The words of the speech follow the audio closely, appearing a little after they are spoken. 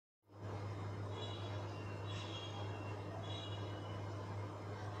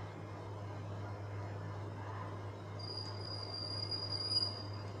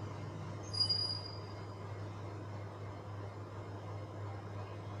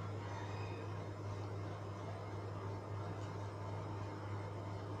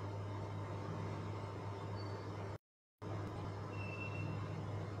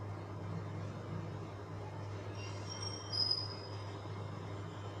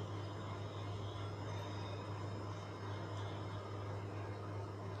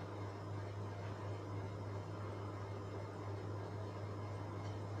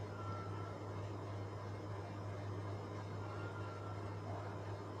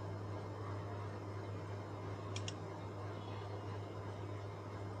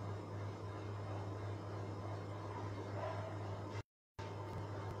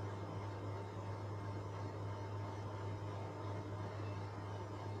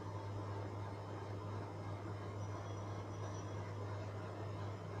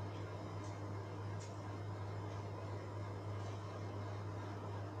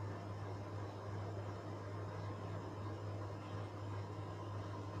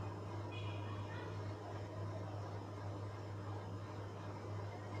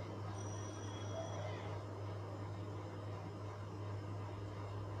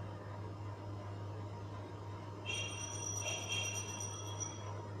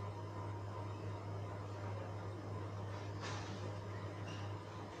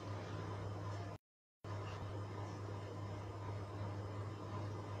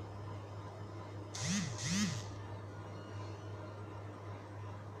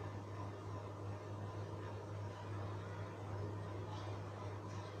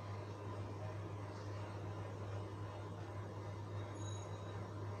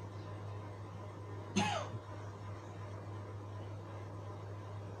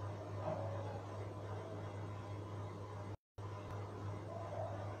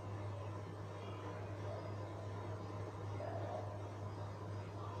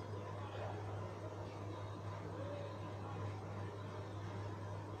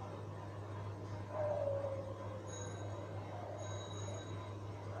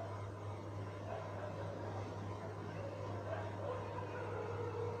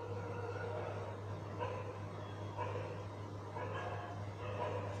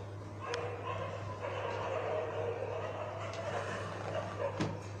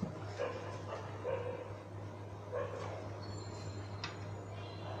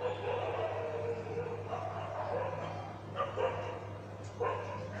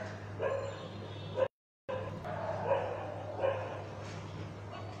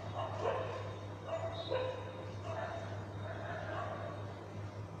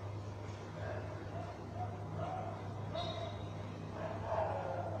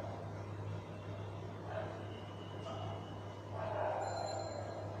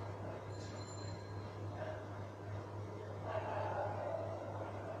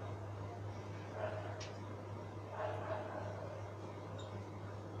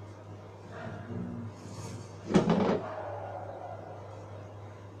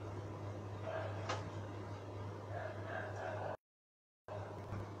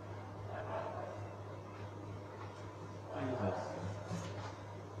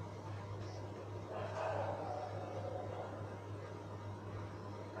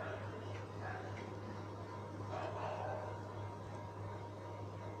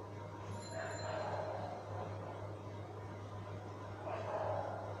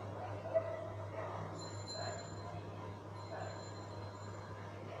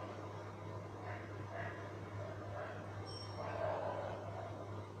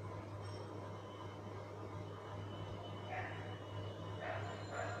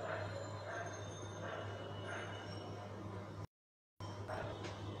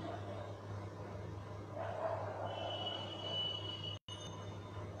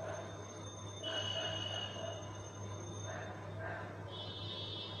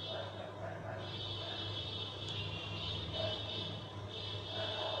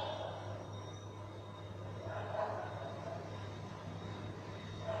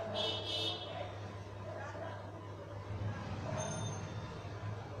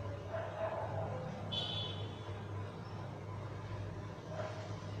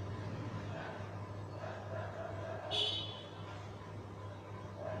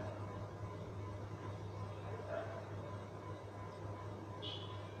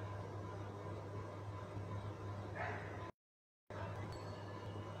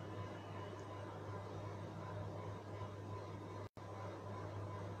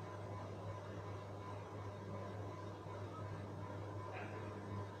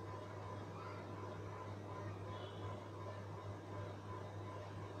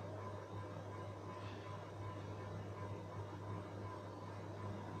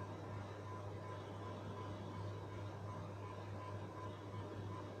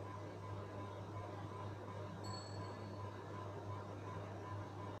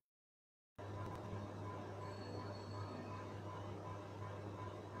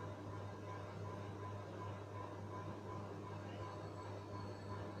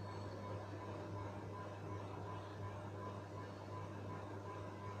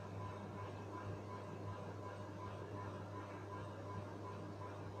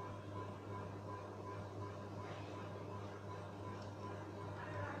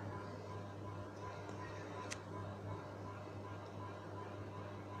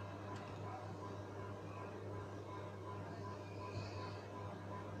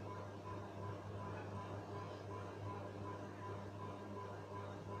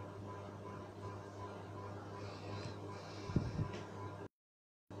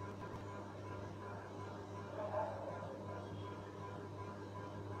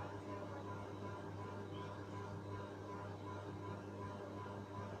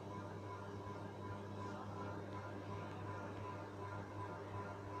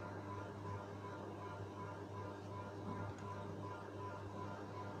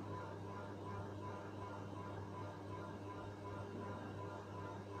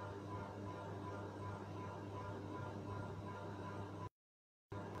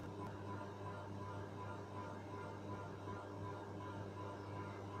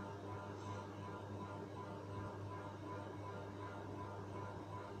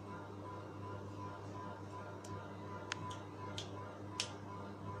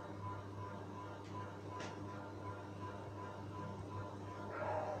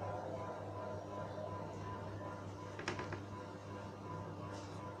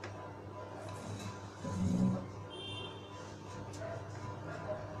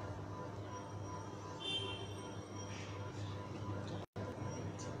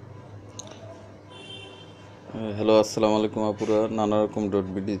Hello, আসসালামু আলাইকুম আপুরা। নানা রকম ডট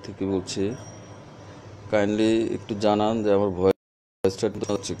বিডি থেকে বলছি। কাইন্ডলি একটু জানান যে আমার ভয়েসটা ঠিক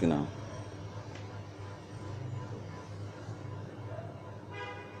হচ্ছে কিনা।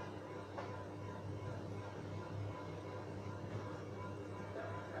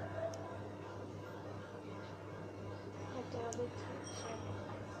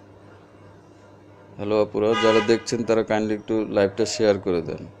 হ্যালো আপুরা, যারা দেখছেন তারা কাইন্ডলি একটু লাইভটা শেয়ার করে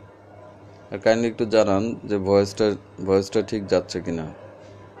দেন, আর কাইন্ডলি একটু জানান যে ভয়েসটা ঠিক যাচ্ছে কিনা।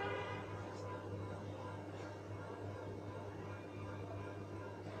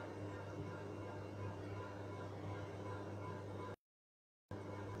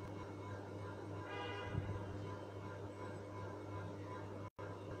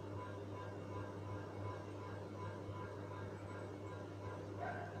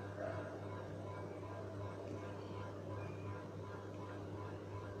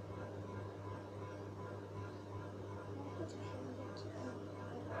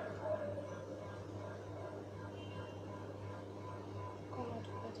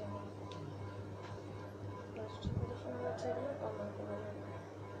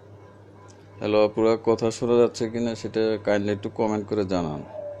 হ্যালো আপুরা, কথা শোনা যাচ্ছে কিনা সেটা কাইন্ডলি একটু কমেন্ট করে জানান।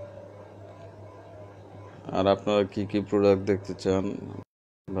 আর আপনারা কি কি প্রোডাক্ট দেখতে চান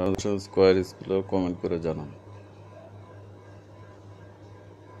স্কোয়ার স্কুলে কমেন্ট করে জানান।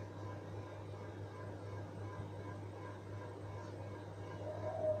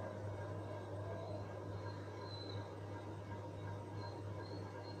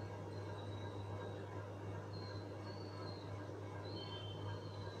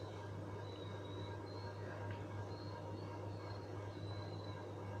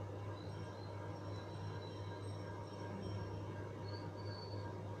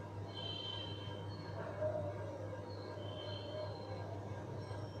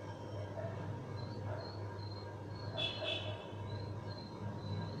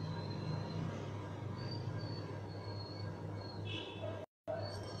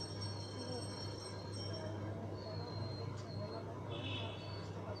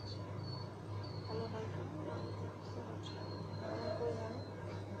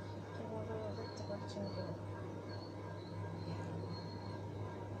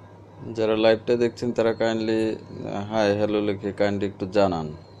 যারা লাইভটা দেখছেন তারা কাইন্ডলি হাই হ্যালো লিখে কাইন্ডলি একটু জানান,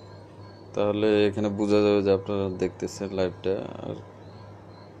 তাহলে এখানে বোঝা যাবে যে আপনারা দেখতেছেন লাইভটা। আর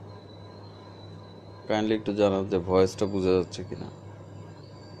কাইন্ডলি একটু জানান যে ভয়েসটা বোঝা যাচ্ছে কিনা।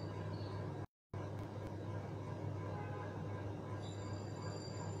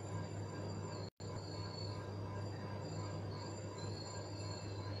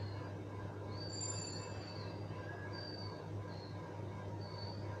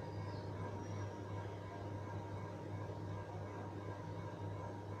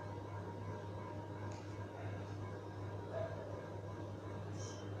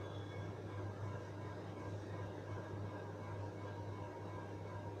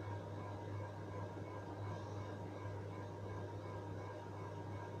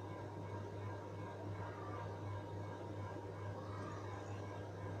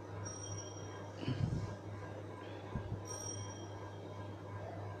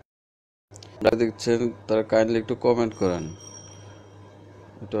 যারা দেখছেন তারা কাইন্ডলি একটু কমেন্ট করেন,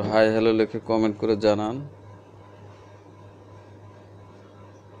 একটু হাই হ্যালো লিখে কমেন্ট করে জানান।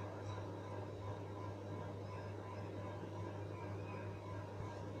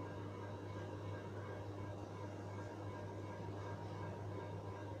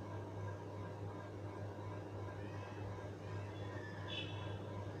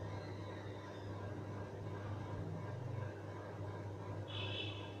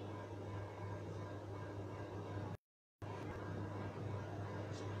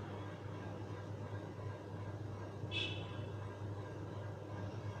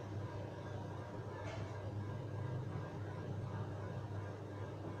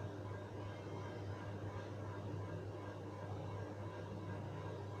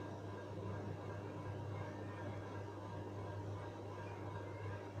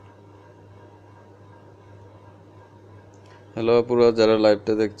 হ্যালো আপুরা, যারা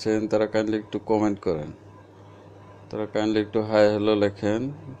লাইভটা দেখছেন তারা কাইন্ডলি একটু কমেন্ট করেন, তারা কাইন্ডলি একটু হাই হ্যালো লেখেন,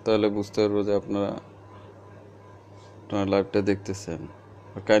 তাহলে বুঝতে পারবো যে আপনারা লাইভটা দেখতেছেন।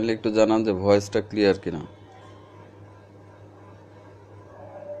 আর কাইন্ডলি একটু জানান যে ভয়েসটা ক্লিয়ার কিনা।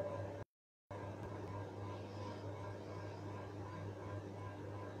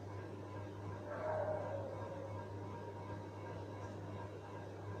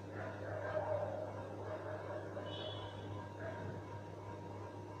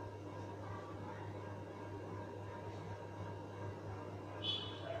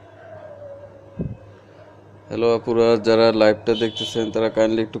 হ্যালো আপুরা, যারা লাইভটা দেখতেছেন তারা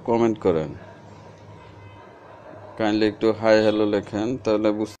কাইন্ডলি একটু কমেন্ট করেন, কাইন্ডলি একটু হাই হ্যালো লেখেন, তাহলে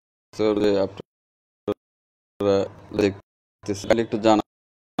বুঝতে পারবে যে আপনারা দেখতেছেন। কাইন্ডলি একটু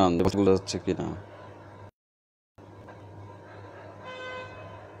জানান যে বোঝা যাচ্ছে কিনা।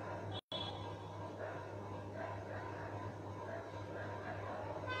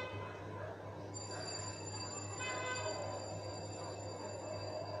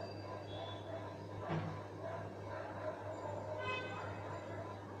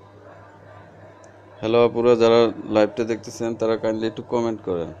 হ্যালো আপুরা, যারা লাইভটা দেখতেছেন তারা কাইন্ডলি একটু কমেন্ট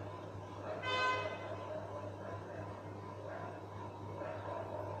করেন।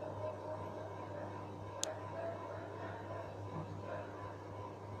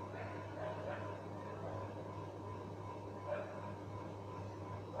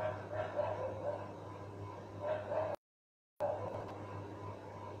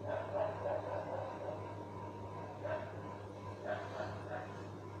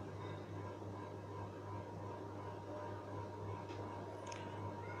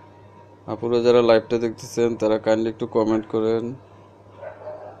 আপুরা যারা লাইভটা দেখতেছেন তারা কাইন্ডলি একটু কমেন্ট করেন,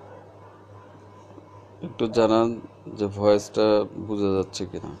 একটু জানান যে ভয়েসটা বোঝা যাচ্ছে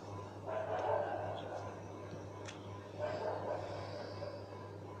কিনা।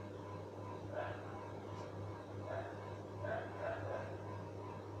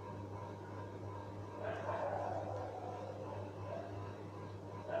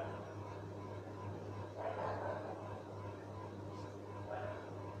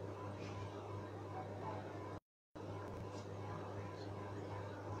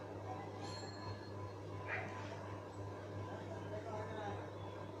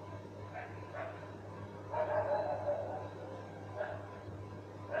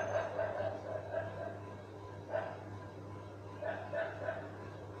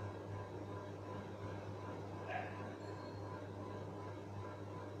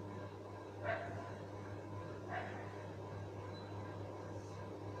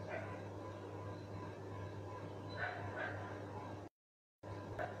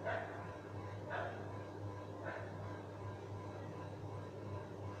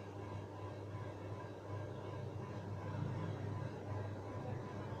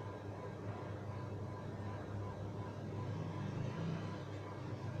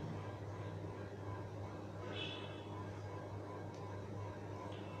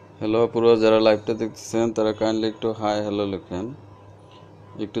 হ্যালো আপুরা যারা লাইভটা দেখতেছেন তারা কাইন্ডলি একটু হাই হ্যালো লেখেন,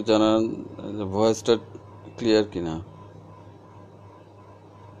 একটু জানান যে ভয়েসটা ক্লিয়ার কিনা।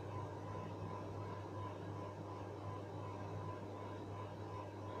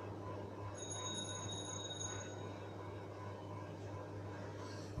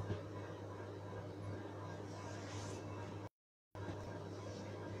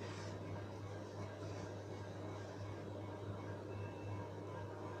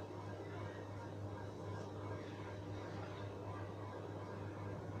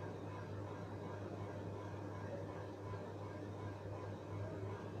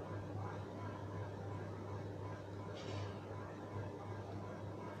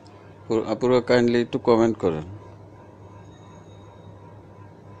 আপুরা কাইন্ডলি একটু কমেন্ট করেন।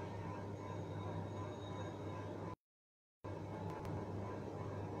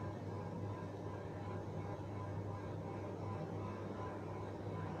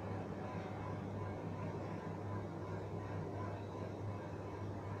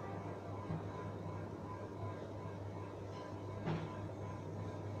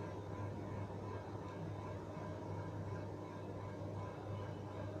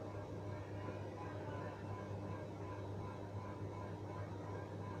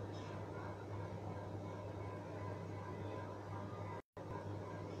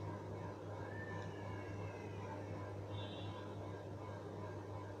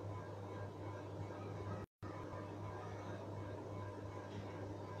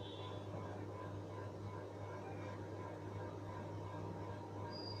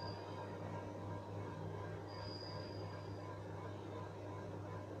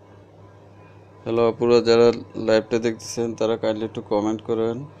 হ্যালো আপুরা যারা লাইভটা দেখতেছেন তারা কাইন্ডলি একটু কমেন্ট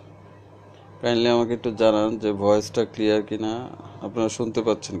করেন, কাইন্ডলি আমাকে একটু জানান যে ভয়েসটা ক্লিয়ার কিনা, আপনারা শুনতে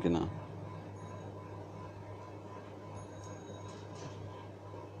পাচ্ছেন কিনা।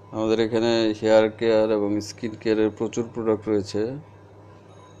 আমাদের এখানে হেয়ার কেয়ার এবং স্কিন কেয়ারের প্রচুর প্রোডাক্ট রয়েছে,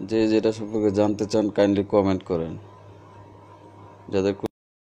 যে যেটা সম্পর্কে জানতে চান কাইন্ডলি কমেন্ট করেন। যাদের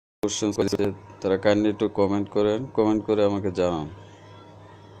কোশ্চেন আছে তারা কাইন্ডলি একটু কমেন্ট করেন, কমেন্ট করে আমাকে জানান।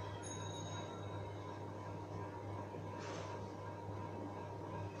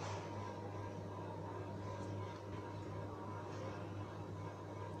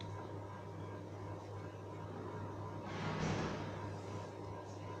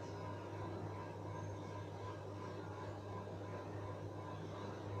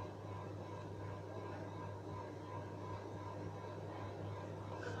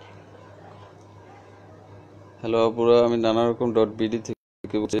 হ্যালো আপুরা, আমি নানারকম .bd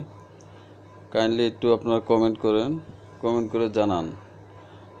থেকে বলছি। কাইন্ডলি একটু আপনারা কমেন্ট করে জানান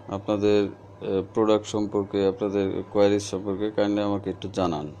আপনাদের প্রোডাক্ট সম্পর্কে, আপনাদের কোয়ারিজ সম্পর্কে কাইন্ডলি আমাকে একটু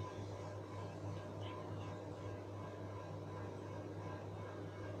জানান।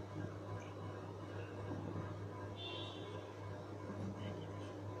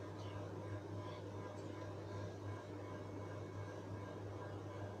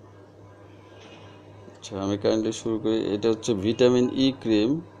 আচ্ছা, আমি কাইন্ডলি শুরু করি। এটা হচ্ছে ভিটামিন ই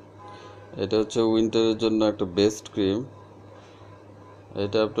ক্রিম। এটা হচ্ছে উইন্টারের জন্য একটা বেস্ট ক্রিম।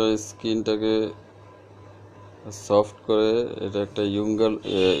 এটা আপনার স্কিনটাকে সফট করে, এটা একটা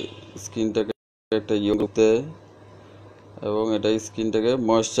স্কিনটাকে একটা ইয়ংতে, এবং এটা স্কিনটাকে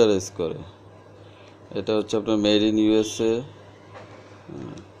ময়েশ্চারাইজ করে। এটা হচ্ছে আপনার মেড ইন ইউএসএ।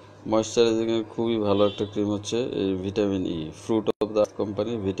 ময়েশ্চারাইজিংয়ের খুবই ভালো একটা ক্রিম হচ্ছে এই vitamin E, fruit of the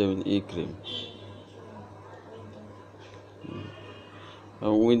company vitamin E cream.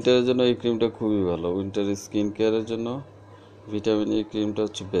 এবং উইন্টারের জন্য এই ক্রিমটা খুবই ভালো। উইন্টার স্কিন কেয়ারের জন্য ভিটামিন ই ক্রিমটা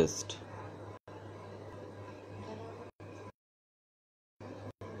হচ্ছে বেস্ট।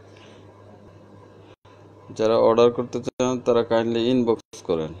 যারা অর্ডার করতে চান তারা কাইন্ডলি ইনবক্স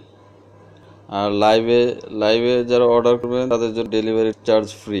করেন। আর লাইভে যারা অর্ডার করবেন তাদের জন্য ডেলিভারি চার্জ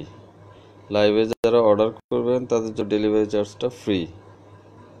ফ্রি। লাইভে যারা অর্ডার করবেন তাদের জন্য ডেলিভারি চার্জটা ফ্রি।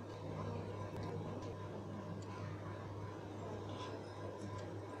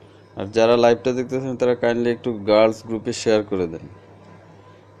 আর যারা লাইভটা দেখতেছেন তারা কাইন্ডলি একটু গার্লস গ্রুপে শেয়ার করে দেন।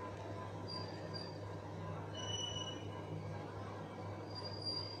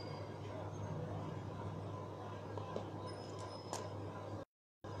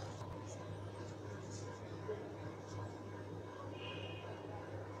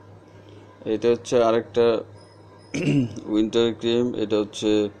 এটা হচ্ছে আরেকটা উইন্টার ক্রিম। এটা হচ্ছে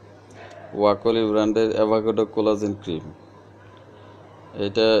ওয়াকলি ব্র্যান্ডের অ্যাভোকাডো কোলাজেন ক্রিম।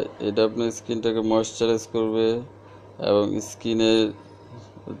 এটা এটা আপনার স্কিনটাকে ময়েশ্চারাইজ করবে, এবং স্কিনে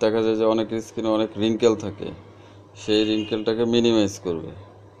দেখা যায় যে অনেকের স্কিনে অনেক রিঙ্কেল থাকে, সেই রিঙ্কেলটাকে মিনিমাইজ করবে।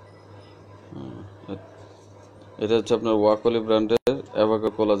 এটা হচ্ছে আপনার ওয়াকলি ব্র্যান্ডের অ্যাভোকাডো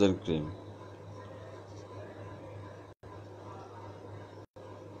কোলাজেন ক্রিম।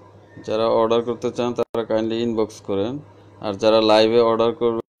 যারা অর্ডার করতে চান তারা কাইন্ডলি ইনবক্স করেন। আর যারা লাইভে অর্ডার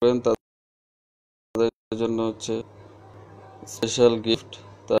করবেন তাদের জন্য হচ্ছে স্পেশাল গিফট।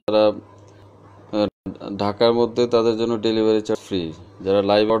 তারা ঢাকার মধ্যে তাদের জন্য ডেলিভারি চার্জ ফ্রি। যারা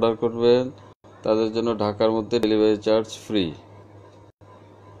লাইভ অর্ডার করবেন তাদের জন্য ঢাকার মধ্যে ডেলিভারি চার্জ ফ্রি।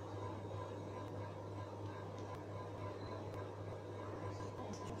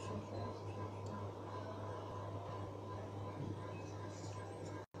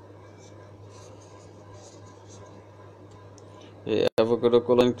 এই অ্যাভোকাডো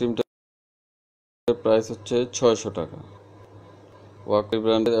কোলাজেন ক্রিমটার প্রাইস হচ্ছে 600 টাকা। ওয়াকলি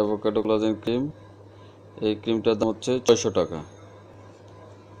ব্র্যান্ডের অ্যাভোকাডো কোলাজেন ক্রিম, এই ক্রিমটার দাম হচ্ছে 600 টাকা।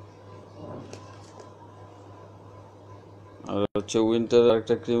 আর হচ্ছে উইন্টার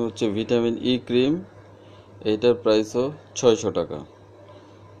একটা ক্রিম হচ্ছে ভিটামিন ই ক্রিম, এইটার প্রাইসও 600 টাকা।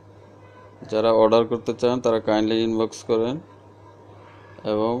 যারা অর্ডার করতে চান তারা কাইন্ডলি ইনবক্স করেন,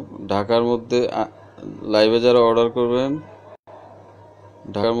 এবং ঢাকার মধ্যে লাইভে যারা অর্ডার করবেন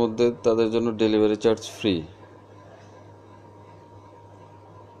ঢাকার মধ্যে তাদের জন্য ডেলিভারি চার্জ ফ্রি।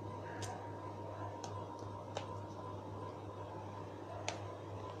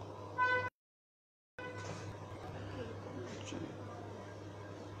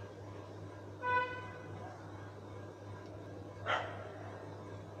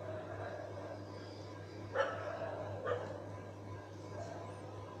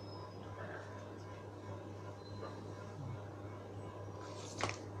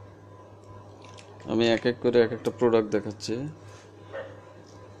 আমি এক এক করে এক একটা প্রোডাক্ট দেখাচ্ছি।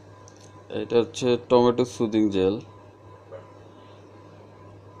 এটা হচ্ছে টমেটো সুদিং জেল।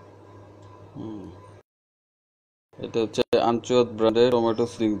 এটা হচ্ছে আনচুয়াত ব্র্যান্ডের টমেটো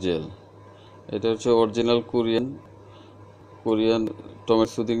সুদিং জেল। এটা হচ্ছে original Korean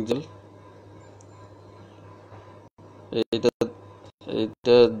tomato soothing jail. এইটা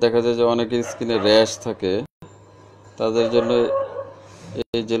এইটা দেখা যায় যে অনেকের স্কিনে র্যাশ থাকে, তাদের জন্য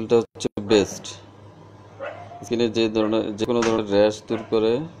এই জেলটা হচ্ছে বেস্ট। স্কিনে যে কোনো ধরনের র্যাশ দূর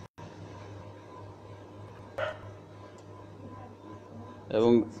করে,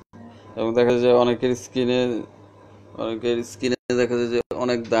 এবং এবং দেখা যায় যে অনেকের স্কিনে দেখা যায় যে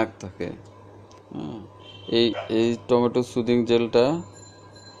অনেক দাগ থাকে। এই এই টমেটো সুদিং জেলটা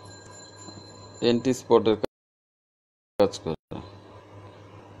অ্যান্টি স্পটের কাজ করে,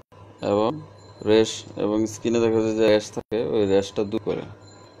 এবং র্যাশ এবং স্কিনে দেখা যায় যে র্যাশ থাকে ওই র্যাশটা দূর করে।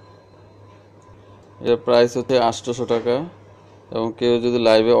 এর প্রাইস হচ্ছে 800 টাকা, এবং কেউ যদি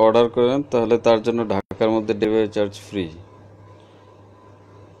লাইভে অর্ডার করেন তাহলে তার জন্য ঢাকার মধ্যে delivery charge free.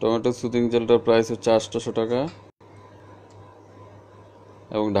 Tomato soothing জেলটার price হচ্ছে 800 টাকা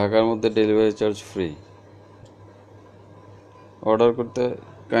এবং ঢাকার মধ্যে ডেলিভারি চার্জ ফ্রি। অর্ডার করতে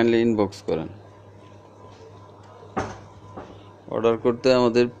কাইন্ডলি ইনবক্স করেন। অর্ডার করতে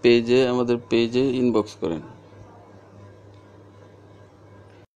আমাদের পেজে ইনবক্স করেন।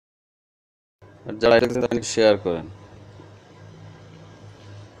 আর যারা শেয়ার করেন।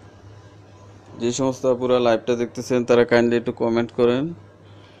 যে সমস্ত আপুরা লাইভটা দেখতেছেন তারা কাইন্ডলি একটু কমেন্ট করেন,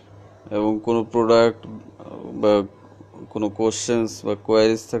 এবং কোনো প্রোডাক্ট বা কোনো কোশ্চেন্স বা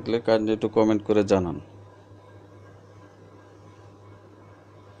কোয়ারিজ থাকলে কাইন্ডলি একটু কমেন্ট করে জানান।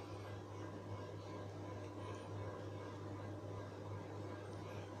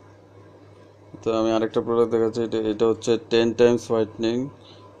 তো আমি আরেকটা প্রোডাক্ট দেখাচ্ছি। এটা হচ্ছে 10 Times whitening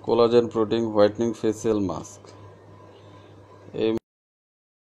collagen protein whitening facial mask. এই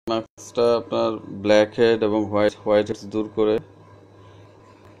মাস্কটা আপনার ব্ল্যাক হেড এবং হোয়াইট হেডস দূর করে,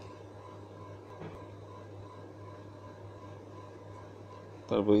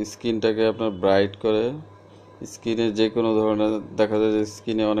 তারপর স্কিনটাকে আপনার ব্রাইট করে। স্কিনে যে কোনো ধরনের, দেখা যায় যে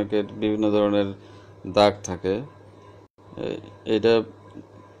স্কিনে অনেকের বিভিন্ন ধরনের দাগ থাকে, এটা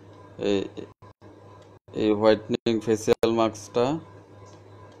এই হোয়াইটনিং ফেসিয়াল মাস্কটা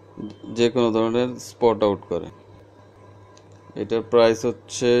যে কোনো ধরনের স্পট আউট করে। এটার প্রাইস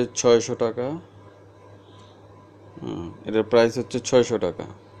হচ্ছে 600 টাকা। এটার প্রাইস হচ্ছে 600 টাকা।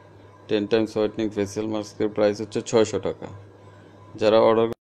 10 টাইমস হোয়াইটনিং ফেসিয়াল মাস্কের প্রাইস হচ্ছে 600 টাকা। যারা অর্ডার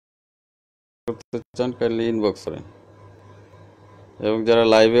করতে চান কাইন্ডলি ইনবক্স করেন, এবং যারা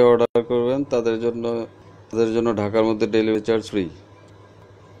লাইভে অর্ডার করবেন তাদের জন্য ঢাকার মধ্যে delivery charge free.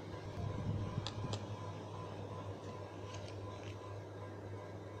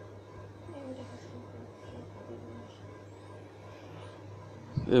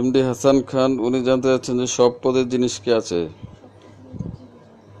 MD Hasan Khan, উনি জানতে চাচ্ছেন যে সব পদের জিনিস কি আছে।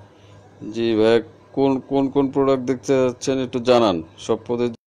 জি ভাই, কোন কোন কোন প্রোডাক্ট দেখতে যাচ্ছেন একটু জানান। সব পদের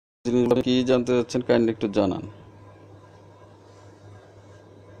জিনিস কি জানতে চাচ্ছেন কাইন্ডলি একটু জানান।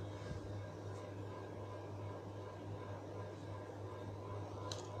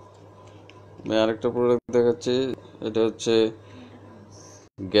 আমি আরেকটা প্রোডাক্ট দেখাচ্ছি। এটা হচ্ছে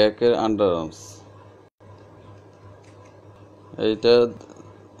গ্যাকের আন্ডার আর্মস।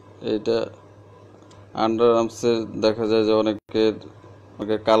 এইটা আন্ডার আর্মসের দেখা যায় যে অনেকের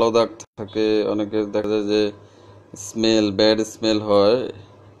কালো দাগ থাকে, অনেকের দেখা যায় যে ব্যাড স্মেল হয়।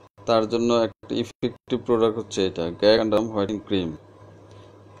 তার জন্য একটা ইফেক্টিভ প্রোডাক্ট হচ্ছে এটা gac under arm whitening cream,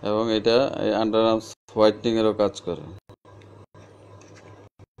 এবং এটা এই আন্ডার আর্মস হোয়াইটনিং এরও কাজ করে।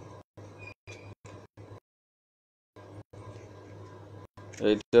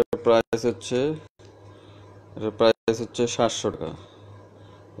 এইটার প্রাইস হচ্ছে 700 টাকা।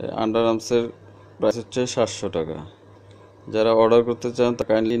 আন্ডার আর্মসের প্রাইস হচ্ছে 700 টাকা। যারা অর্ডার করতে চান তা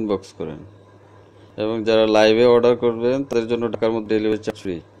কাইন্ডলি ইনবক্স করেন, এবং যারা লাইভে অর্ডার করবেন তাদের জন্য ঢাকার মধ্যে ডেলিভারি চার্জ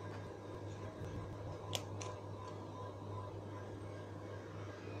ফ্রি।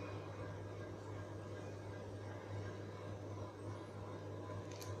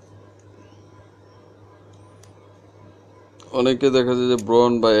 অনেকে দেখা যায় যে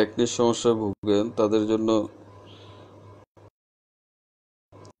ব্রণ বা একনির সমস্যায় ভুগেন, তাদের জন্য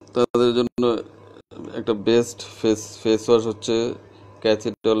একটা বেস্ট ফেস ওয়াশ হচ্ছে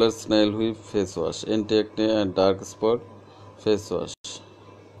ক্যাথিডলের snail whip face wash, anti acne and dark spot face wash.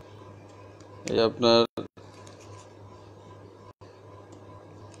 এটা আপনার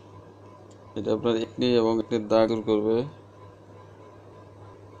একনি এবং একনির দাগ দূর করবে।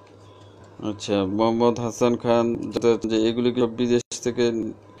 আচ্ছা, মোহাম্মদ হাসান খান যে এগুলি কি বিদেশ থেকে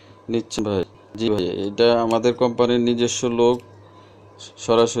নিচ্ছেন ভাই? জি ভাই, এটা আমাদের কোম্পানির নিজস্ব লোক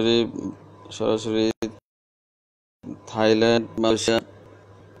সরাসরি থাইল্যান্ড, মালয়েশিয়া,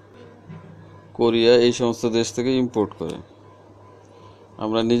 কোরিয়া এই সমস্ত দেশ থেকে ইম্পোর্ট করে।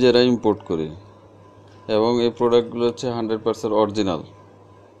 আমরা নিজেরা ইম্পোর্ট করি, এবং এই প্রোডাক্টগুলো হচ্ছে 100%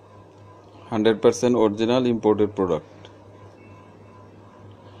 অরিজিনাল ইম্পোর্টেড প্রোডাক্ট।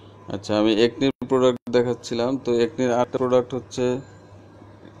 আচ্ছা, আমি একনির প্রোডাক্ট দেখাচ্ছিলাম। তো একনির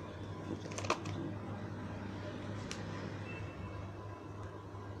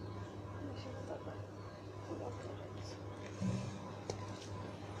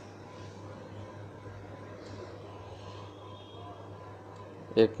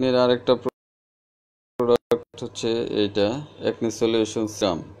আরেকটা প্রোডাক্ট হচ্ছে এইটা একনি সলিউশন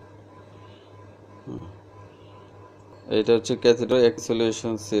সিরাম। এটা হচ্ছে ক্যাথিড্রাল একনি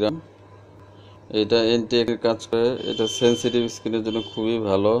সলিউশন সিরাম। এটা অ্যান্টি একনির কাজ করে। এটা সেনসিটিভ স্কিনের জন্য খুবই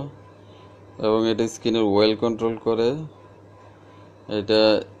ভালো, এবং এটা স্কিনের ওয়েল কন্ট্রোল করে, এটা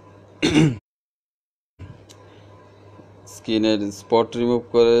স্কিনের স্পট রিমুভ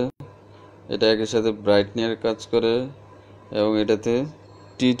করে, এটা একই সাথে ব্রাইটনিংয়ের কাজ করে, এবং এটাতে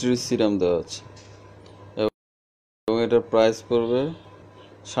টি ট্রি সিরাম দেওয়া আছে, এবং এটার প্রাইস পড়বে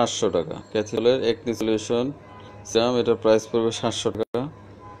 700 টাকা। ক্যাথিওলের একনি সলিউশন সিরাম, এটার প্রাইস পড়বে 700 টাকা।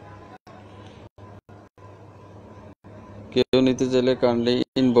 কেউ নিতে চাইলে কাইন্ডলি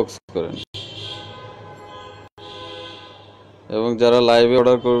ইনবক্স করেন, এবং যারা লাইভে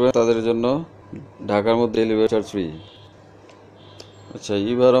অর্ডার করবে তাদের জন্য ঢাকার মধ্যে ডেলিভারি চার্জ ফ্রি। আচ্ছা,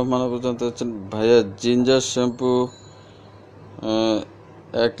 ইবার রহমান পর্যন্ত হচ্ছেন ভাইয়া জিঞ্জার শ্যাম্পু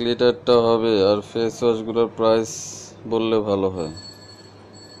 1 লিটারটা হবে, আর ফেস ওয়াশগুলোর প্রাইস বললে ভালো হয়।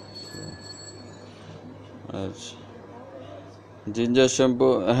 আচ্ছা, জিঞ্জার শ্যাম্পু,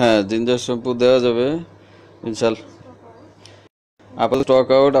 হ্যাঁ জিঞ্জার শ্যাম্পু দেওয়া যাবে ইনশাল্লাহ। আপাতত স্টক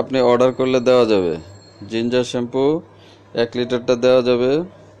আউট, আপনি অর্ডার করলে দেওয়া যাবে। জিঞ্জার শ্যাম্পু 1 লিটারটা দেওয়া যাবে।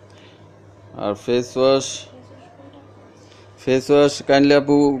 আর ফেস ওয়াশ কাইন্ডলি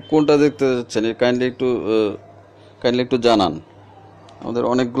আপু কোনটা দেখতে যাচ্ছেন, কাইন্ডলি একটু জানান। আমাদের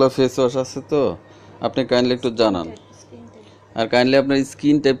অনেকগুলো ফেস ওয়াশ আছে, তো আপনি কাইন্ডলি একটু জানান, আর কাইন্ডলি আপনার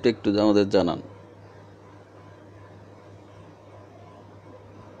স্কিন টাইপটা একটু আমাদের জানান।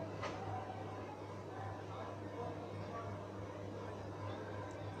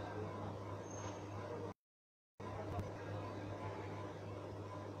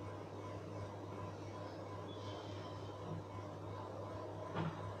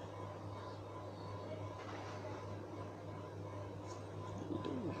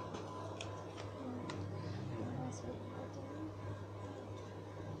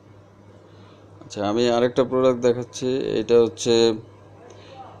 আচ্ছা, আমি আরেকটা প্রোডাক্ট দেখাচ্ছি। এটা হচ্ছে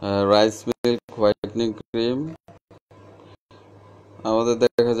রাইস মিল্ক হোয়াইটনিং ক্রিম। আমাদের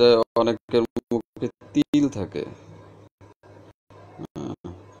দেখা যায় অনেকের মুখে তিল থাকে,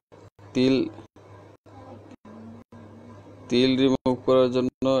 তিল তিল রিমুভ করার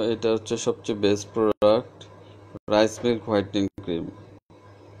জন্য এটা হচ্ছে সবচেয়ে best product, rice milk whitening cream.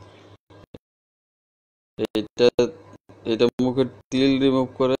 এটা এটা মুখের তিল রিমুভ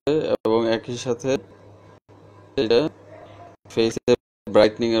করে, এবং একই সাথে এটা ফেসে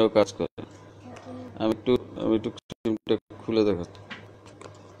ব্রাইটনিং এরও কাজ করে। আমি একটু ক্রিমটা খুলে দেখাচ্ছি।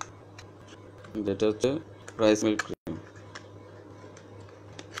 যেটা হচ্ছে রাইস মিল্ক ক্রিম।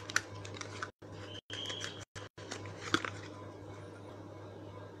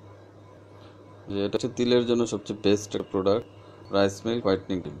 এটা হচ্ছে তিলের জন্য সবচেয়ে best product, rice milk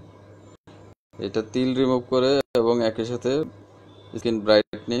whitening cream. এটা তিল রিমুভ করে এবং একই সাথে স্কিন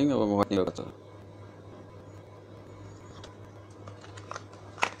ব্রাইটনিং এবং হোয়াইটনিং কাজ করে।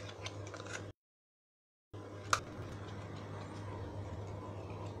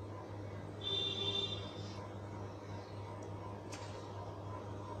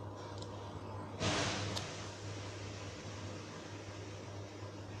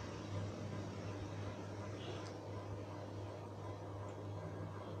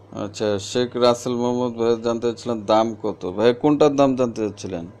 আচ্ছা, শেখ রাসেল মোহাম্মদ ভাই জানতে চাচ্ছিলেন দাম কত। ভাই কোনটার দাম জানতে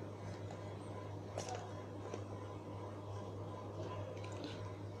চাচ্ছিলেন?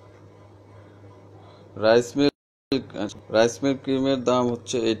 রাইস মিল্ক ক্রিমের দাম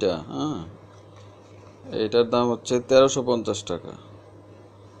হচ্ছে এটা, হ্যাঁ, এটার দাম হচ্ছে 1350 টাকা।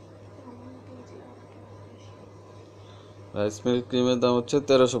 রাইস মিল্ক ক্রিমের দাম হচ্ছে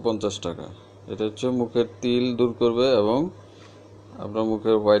 1350 টাকা। এটা হচ্ছে মুখের তিল দূর করবে এবং আপনার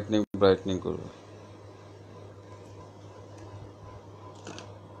মুখের হোয়াইটনিং ব্রাইটনিং করবে।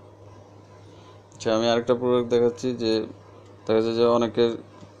 আচ্ছা, আমি আরেকটা প্রোডাক্ট দেখাচ্ছি। যে দেখা যায় যে অনেকের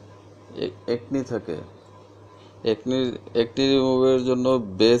একনি থাকে, একনি রিমুভের জন্য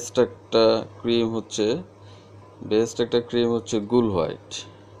বেস্ট একটা ক্রিম হচ্ছে গুল হোয়াইট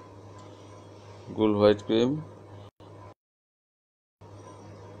ক্রিম।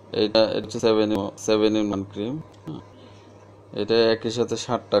 এটা হচ্ছে 7-in-1 ক্রিম। এটা একই সাথে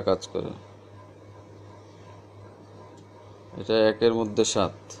 7টা কাজ করে। এটা একের মধ্যে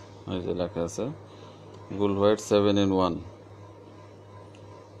 7, এই যে লেখা আছে গুল হোয়াইট 7-in-1।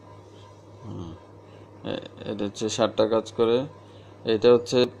 এটা হচ্ছে 7টা কাজ করে। এটা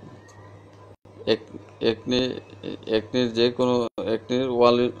হচ্ছে একনির যে কোনো একনির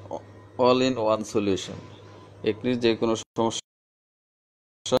অল ইন ওয়ান সলিউশন। একনির যে কোনো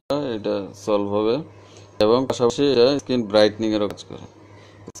সমস্যা এটা সলভ হবে, এবং পাশাপাশি এটা স্কিন ব্রাইটনিং এরও কাজ করে,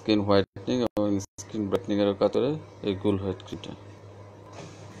 স্কিন হোয়াইটনিং এবং স্কিন ব্রাইটনিং এরও কাজ করে এই গুল হোয়াইট ক্রিমটা।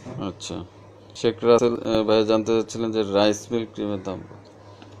 আচ্ছা, শেখ রাসেল ভাই জানতে চাচ্ছিলেন যে রাইস মিল্ক ক্রিমের দাম কত।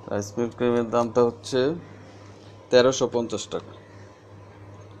 রাইস মিল্ক ক্রিমের দামটা হচ্ছে 1350 টাকা।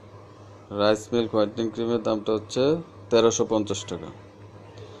 রাইস মিল্ক হোয়াইটনিং ক্রিমের দামটা হচ্ছে 1350 টাকা।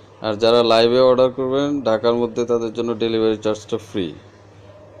 আর যারা লাইভে অর্ডার করবেন ঢাকার মধ্যে তাদের জন্য ডেলিভারি চার্জটা ফ্রি।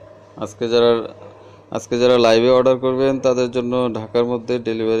 আজকে যারা লাইভে অর্ডার করবেন তাদের জন্য ঢাকার মধ্যে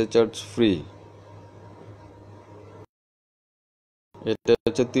ডেলিভারি চার্জ ফ্রি। এটা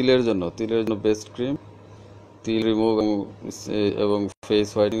হচ্ছে তিলের জন্য বেস্ট ক্রিম। তিল রিমুভ এবং ফেস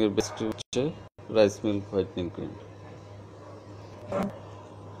হোয়াইটনিং এর বেস্ট ক্রিম হচ্ছে রাইস মিল্ক হোয়াইটনিং ক্রিম।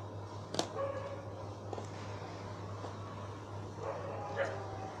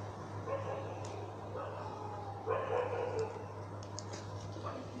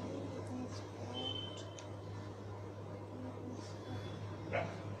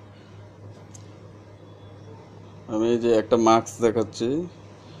 আমি এই যে একটা মাস্ক দেখাচ্ছি,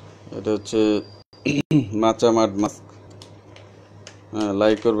 এটা হচ্ছে মাচা মাড মাস্ক,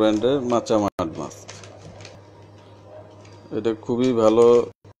 লাইকর ব্র্যান্ডের মাচা মাড মাস্ক। এটা খুবই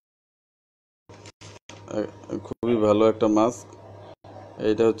ভালো একটা মাস্ক।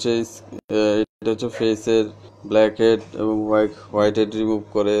 এটা হচ্ছে ফেসের ব্ল্যাক হেড এবং হোয়াইট হেড রিমুভ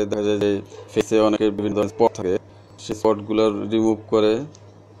করে। দেখা যায় যে ফেসে অনেকের বিভিন্ন ধরনের স্পট থাকে, সেই স্পটগুলো রিমুভ করে।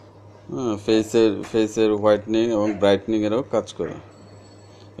 ফেসের হোয়াইটনিং এবং ব্রাইটনিং এরও কাজ করে।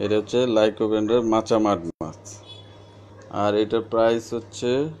 এটা হচ্ছে লাইকো ব্র্যান্ডের মাচা মাড মাস্ক। আর এটার প্রাইস হচ্ছে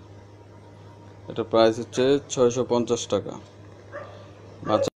 650 টাকা।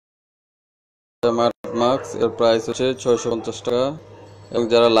 মাচা মাড মাস্ক এর প্রাইস হচ্ছে 650 টাকা। এবং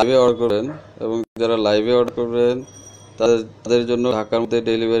যারা লাইভে অর্ডার করবেন তাদের জন্য ঢাকার মধ্যে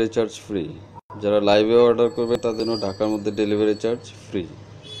ডেলিভারি চার্জ ফ্রি। যারা লাইভে অর্ডার করবে তাদের জন্য ঢাকার মধ্যে ডেলিভারি চার্জ ফ্রি।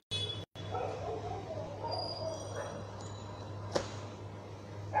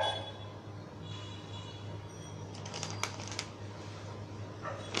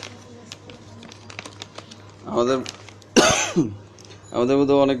 আমাদের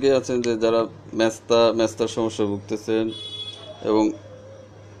মধ্যে অনেকেই আছেন যে যারা মেস্তার সমস্যা ভুগতেছেন এবং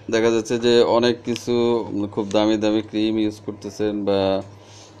দেখা যাচ্ছে যে অনেক কিছু খুব দামি দামি ক্রিম ইউজ করতেছেন বা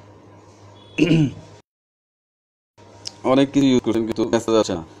অনেক কিছু ইউজ করছেন কিন্তু মেসেজ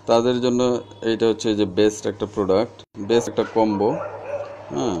আসে না। তাদের জন্য এইটা হচ্ছে যে বেস্ট একটা প্রোডাক্ট, বেস্ট একটা কম্বো।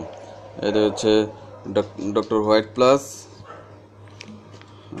 হ্যাঁ, এটা হচ্ছে doctor white plus,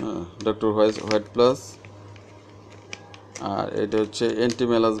 white plus. আর এটা হচ্ছে অ্যান্টি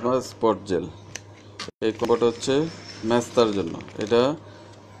মেলাজমা স্পট জেল। এই কম্বোটা হচ্ছে মেস্তার জন্য।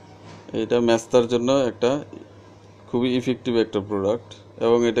 এটা মেস্তার জন্য একটা খুবই ইফেক্টিভ একটা প্রোডাক্ট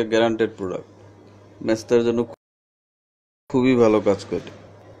এবং এটা গ্যারান্টেড প্রোডাক্ট। মেস্তার জন্য খুবই ভালো কাজ করে।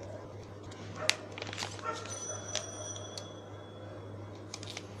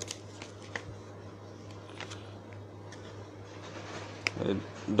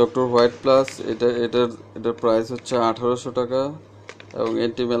 ডক্টর হোয়াইট প্লাস এটার প্রাইস হচ্ছে 1800 টাকা এবং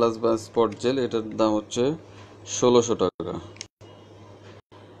অ্যান্টি মেলাজমা স্পট জেল এটার দাম হচ্ছে 1600 টাকা।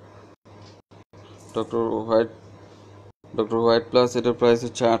 ডক্টর হোয়াইট প্লাস এটার প্রাইস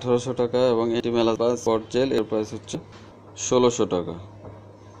হচ্ছে 1800 টাকা এবং অ্যান্টি মেলাজমা স্পট জেল এর প্রাইস হচ্ছে 1600 টাকা।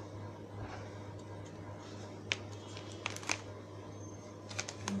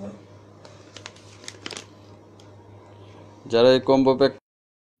 যারা এই কম্বো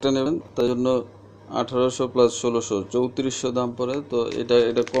প্যাকটা নেবেন তার জন্য 1800 প্লাস 1600 3400 দাম পড়ে। তো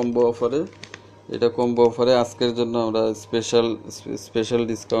এটা কম্বো অফারে আজকের জন্য আমরা স্পেশাল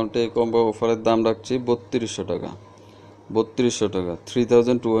ডিসকাউন্টে এই কম্বো অফারের দাম রাখছি 3200 টাকা।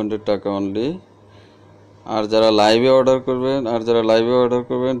 3200 টাকা অনলি। আর যারা লাইভে অর্ডার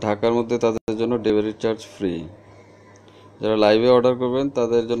করবেন ঢাকার মধ্যে তাদের জন্য ডেলিভারি চার্জ ফ্রি। যারা লাইভে অর্ডার করবেন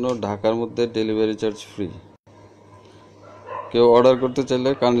তাদের জন্য ঢাকার মধ্যে ডেলিভারি চার্জ ফ্রি। কেউ অর্ডার করতে চাইলে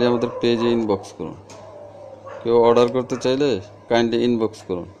কাইন্ডলি আমাদের পেজে ইনবক্স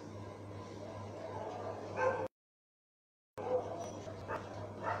করুন।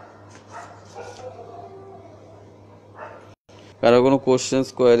 কারো কোনো কোশ্চেন্স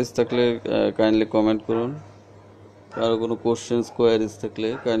কোয়ারিজ থাকলে কাইন্ডলি কমেন্ট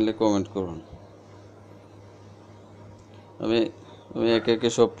করুন। আমি একে একে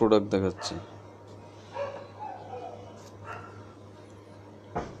সব প্রোডাক্ট দেখাচ্ছি।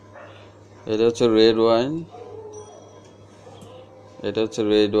 এটা হচ্ছে red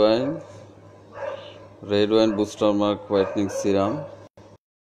wine, booster mark whitening serum.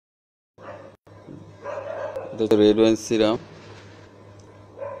 এটা হচ্ছে রেড ওয়াইন সিরাম।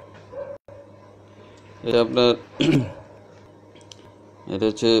 এটা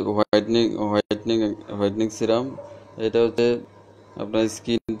হচ্ছে হোয়াইটনিং সিরাম। এটা হচ্ছে আপনার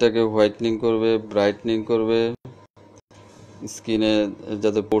স্কিনটাকে হোয়াইটনিং করবে, ব্রাইটনিং করবে। স্কিনে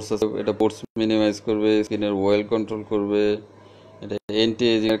যাতে পোর্স আছে এটা পোর্স মিনিমাইজ করবে, স্কিনের অয়েল কন্ট্রোল করবে, এটা অ্যান্টি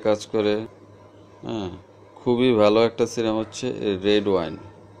এজিং এর কাজ করে। হ্যাঁ, খুবই ভালো একটা সিরাম হচ্ছে রেড ওয়াইন।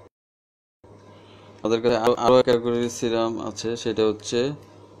 আমাদের কাছে আরো এক ক্যাটাগরির সিরাম আছে, সেটা হচ্ছে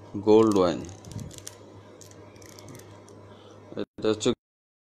গোল্ড ওয়াইন। এটা হচ্ছে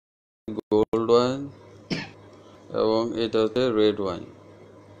গোল্ড ওয়াইন এবং এটা হচ্ছে রেড ওয়াইন।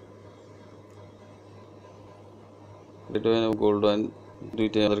 রেড ওয়াইন এবং গোল্ড ওয়াইন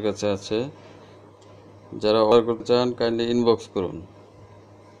দুইটাই আমাদের কাছে আছে। যারা অর্ডার করতে চান কাইন্ডলি ইনবক্স করুন।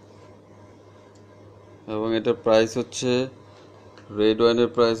 এবং এটার প্রাইস হচ্ছে, রেড ওয়াইনের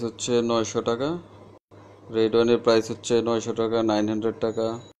প্রাইস হচ্ছে 900 টাকা, রেড ওয়াইনের প্রাইস হচ্ছে 900 টাকা, 900 টাকা,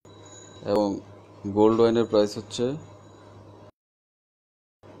 এবং গোল্ড ওয়াইনের প্রাইস হচ্ছে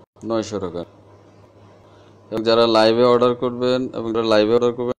 900 টাকা। এবং যারা লাইভে অর্ডার করবেন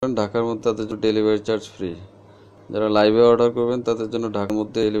ঢাকার মধ্যে, তাদের জন্য ডেলিভারি চার্জ ফ্রি। যারা লাইভে অর্ডার করবেন তাদের জন্য ঢাকার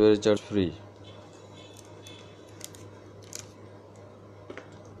মধ্যে ডেলিভারি চার্জ ফ্রি।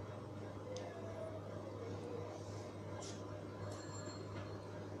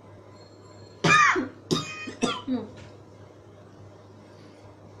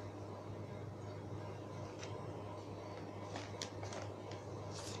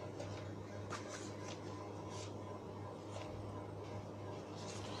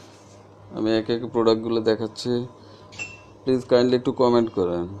 আমি একে একে প্রোডাক্টগুলো দেখাচ্ছি, প্লিজ কাইন্ডলি একটু কমেন্ট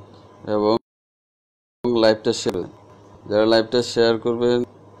করেন এবং লাইভটা শেয়ার করেন। যারা লাইভটা শেয়ার করবেন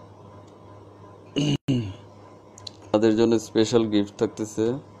তাদের জন্য স্পেশাল গিফট থাকতেছে।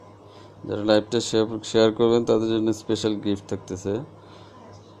 যারা লাইভটা শেয়ার করবেন তাদের জন্য স্পেশাল গিফট থাকতেছে।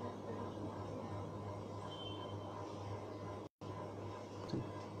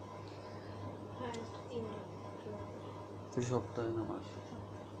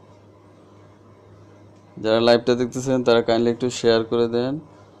 যারা লাইভটা দেখতেছেন তারা কাইন্ডলি একটু শেয়ার করে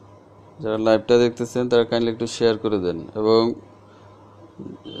দেন। এবং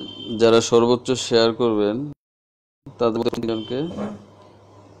যারা সর্বোচ্চ শেয়ার করবেন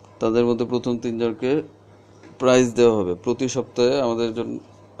তাদের মধ্যে প্রথম তিনজনকে প্রাইজ দেওয়া হবে। প্রতি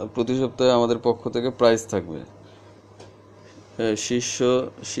সপ্তাহে আমাদের পক্ষ থেকে প্রাইজ থাকবে।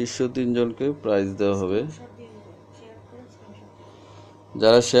 শীর্ষ তিনজনকে প্রাইজ দেওয়া হবে।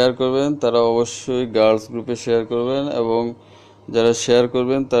 যারা শেয়ার করবেন তারা অবশ্যই গার্লস গ্রুপে শেয়ার করবেন, এবং যারা শেয়ার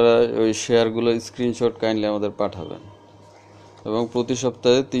করবেন তারা ওই শেয়ারগুলো স্ক্রিনশট কাইন্ডলি আমাদের পাঠাবেন। এবং প্রতি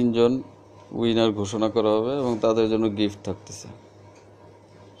সপ্তাহে 3 জন উইনার ঘোষণা করা হবে এবং তাদের জন্য গিফট থাকতেছে।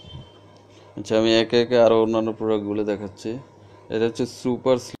 আচ্ছা, আমি একে একে আরও অন্যান্য প্রোডাক্টগুলো দেখাচ্ছি। এটা হচ্ছে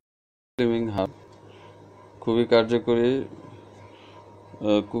সুপার স্লিমিং হার্ব।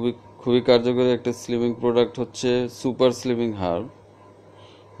 খুবই কার্যকরী একটা স্লিমিং প্রোডাক্ট হচ্ছে সুপার স্লিমিং হার্ব।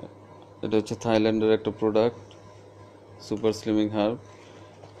 এটা হচ্ছে থাইল্যান্ডের একটা প্রোডাক্ট, সুপার স্লিমিং হার্ব।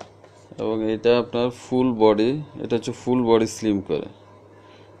 এবং এটা আপনার এটা হচ্ছে ফুল বডি স্লিম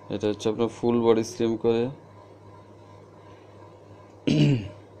করে।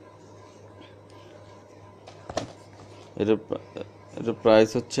 এটার প্রাইস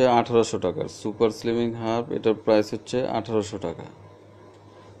হচ্ছে 1800 টাকা। সুপার স্লিমিং হার্ব, এটার প্রাইস হচ্ছে 1800 টাকা।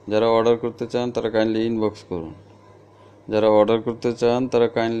 যারা অর্ডার করতে চান তারা কাইন্ডলি ইনবক্স করুন।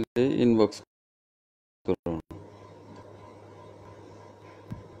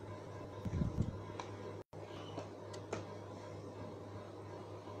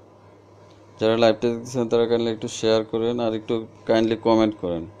 যারা লাইভটা দেখতেছেন তারা কাইন্ডলি একটু শেয়ার করেন আর একটু কাইন্ডলি কমেন্ট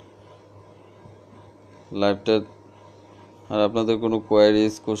করেন লাইভটা। আর আপনাদের কোনো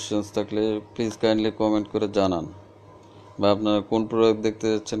কোয়েশ্চেন্স থাকলে প্লিজ কাইন্ডলি কমেন্ট করে জানান, বা আপনারা কোন প্রোডাক্ট দেখতে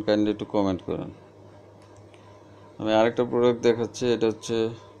যাচ্ছেন কাইন্ডলি একটু কমেন্ট করেন। আমি আরেকটা প্রোডাক্ট দেখাচ্ছি, এটা হচ্ছে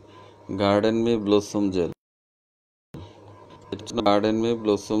গার্ডেন মি ব্লসম জেল।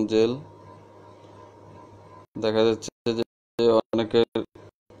 দেখা যাচ্ছে যে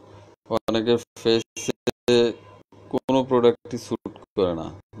অনেকের ফেসে কোনো প্রোডাক্টই স্যুট করে না।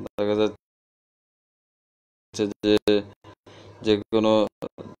 দেখা যাচ্ছে যে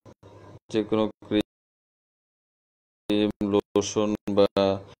কোনো ক্রিম, লোশন বা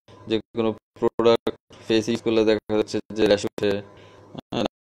যে কোনো প্রোডাক্ট ফেস ইউজ করলে দেখা যাচ্ছে যে র্যাশ ওঠে।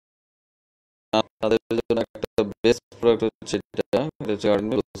 তাদের জন্য একটা বেস্ট প্রোডাক্ট হচ্ছে এটা হচ্ছে গার্ডেন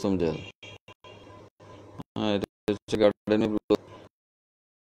মি ব্লসম জেল। এটা হচ্ছে গার্ডেন মি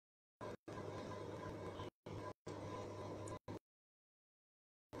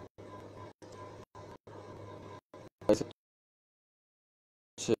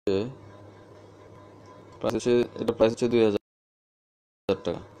এটা প্রাইস হচ্ছে 2000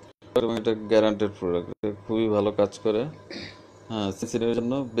 টাকা। এবং এটা গ্যারান্টেড প্রোডাক্ট, খুবই ভালো কাজ করে। হ্যাঁ, সিসির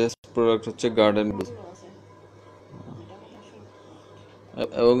জন্য বেস্ট প্রোডাক্ট হচ্ছে গার্ডেন ব্লসম।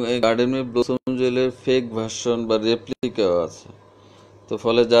 এবং এই গার্ডেন মি ব্লসম জেলের ফেক ভার্সন বা রেপ্লিকাও আছে। তো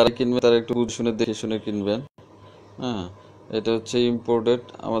ফলে যারা কিনবে তারা একটু বুঝে শুনে দেখে শুনে কিনবেন। হ্যাঁ, এটা হচ্ছে ইম্পোর্টেড,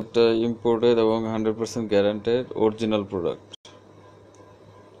 আমারটা ইম্পোর্টেড এবং 100% গ্যারান্টেড অরিজিনাল প্রোডাক্ট।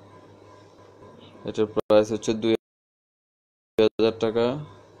 এটার প্রাইস হচ্ছে 2000 টাকা।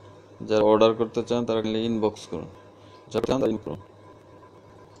 যারা অর্ডার করতে চান তারা ইনবক্স করুন, যারা চান তারা inbox করুন।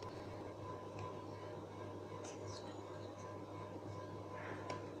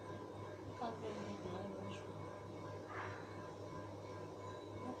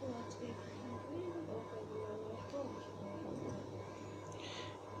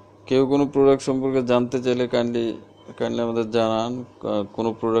 কেউ কোনো প্রোডাক্ট সম্পর্কে জানতে চাইলে কাইন্ডলি কাইন্ডলি আমাদের জানান। কোনো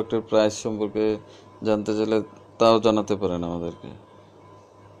প্রোডাক্টের প্রাইস সম্পর্কে জানতে চাইলে তাও জানাতে পারেন আমাদেরকে।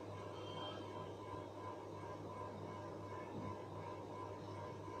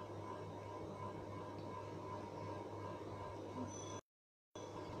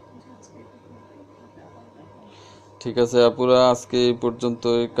 ঠিক আছে আপুরা, আজকে এই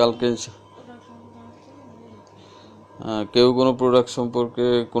পর্যন্তই। কালকে কেউ কোনো প্রোডাক্ট সম্পর্কে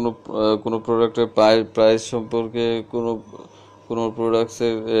কোনো প্রোডাক্টের প্রাইস সম্পর্কে কোনো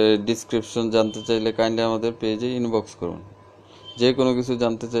প্রোডাক্টসের ডিসক্রিপশন জানতে চাইলে কাইন্ডলি আমাদের পেজে ইনবক্স করুন। যে কোনো কিছু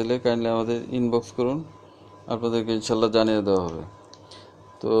জানতে চাইলে কাইন্ডলি আমাদের ইনবক্স করুন, আপনাদেরকে ইনশাল্লাহ জানিয়ে দেওয়া হবে।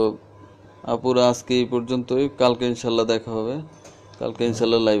 তো আপুরা আজকে এই পর্যন্তই। কালকে ইনশাল্লাহ দেখা হবে, কালকে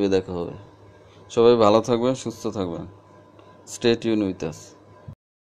ইনশাল্লাহ লাইভে দেখা হবে। সবাই ভালো থাকবেন, সুস্থ থাকবেন। Stay tune with us.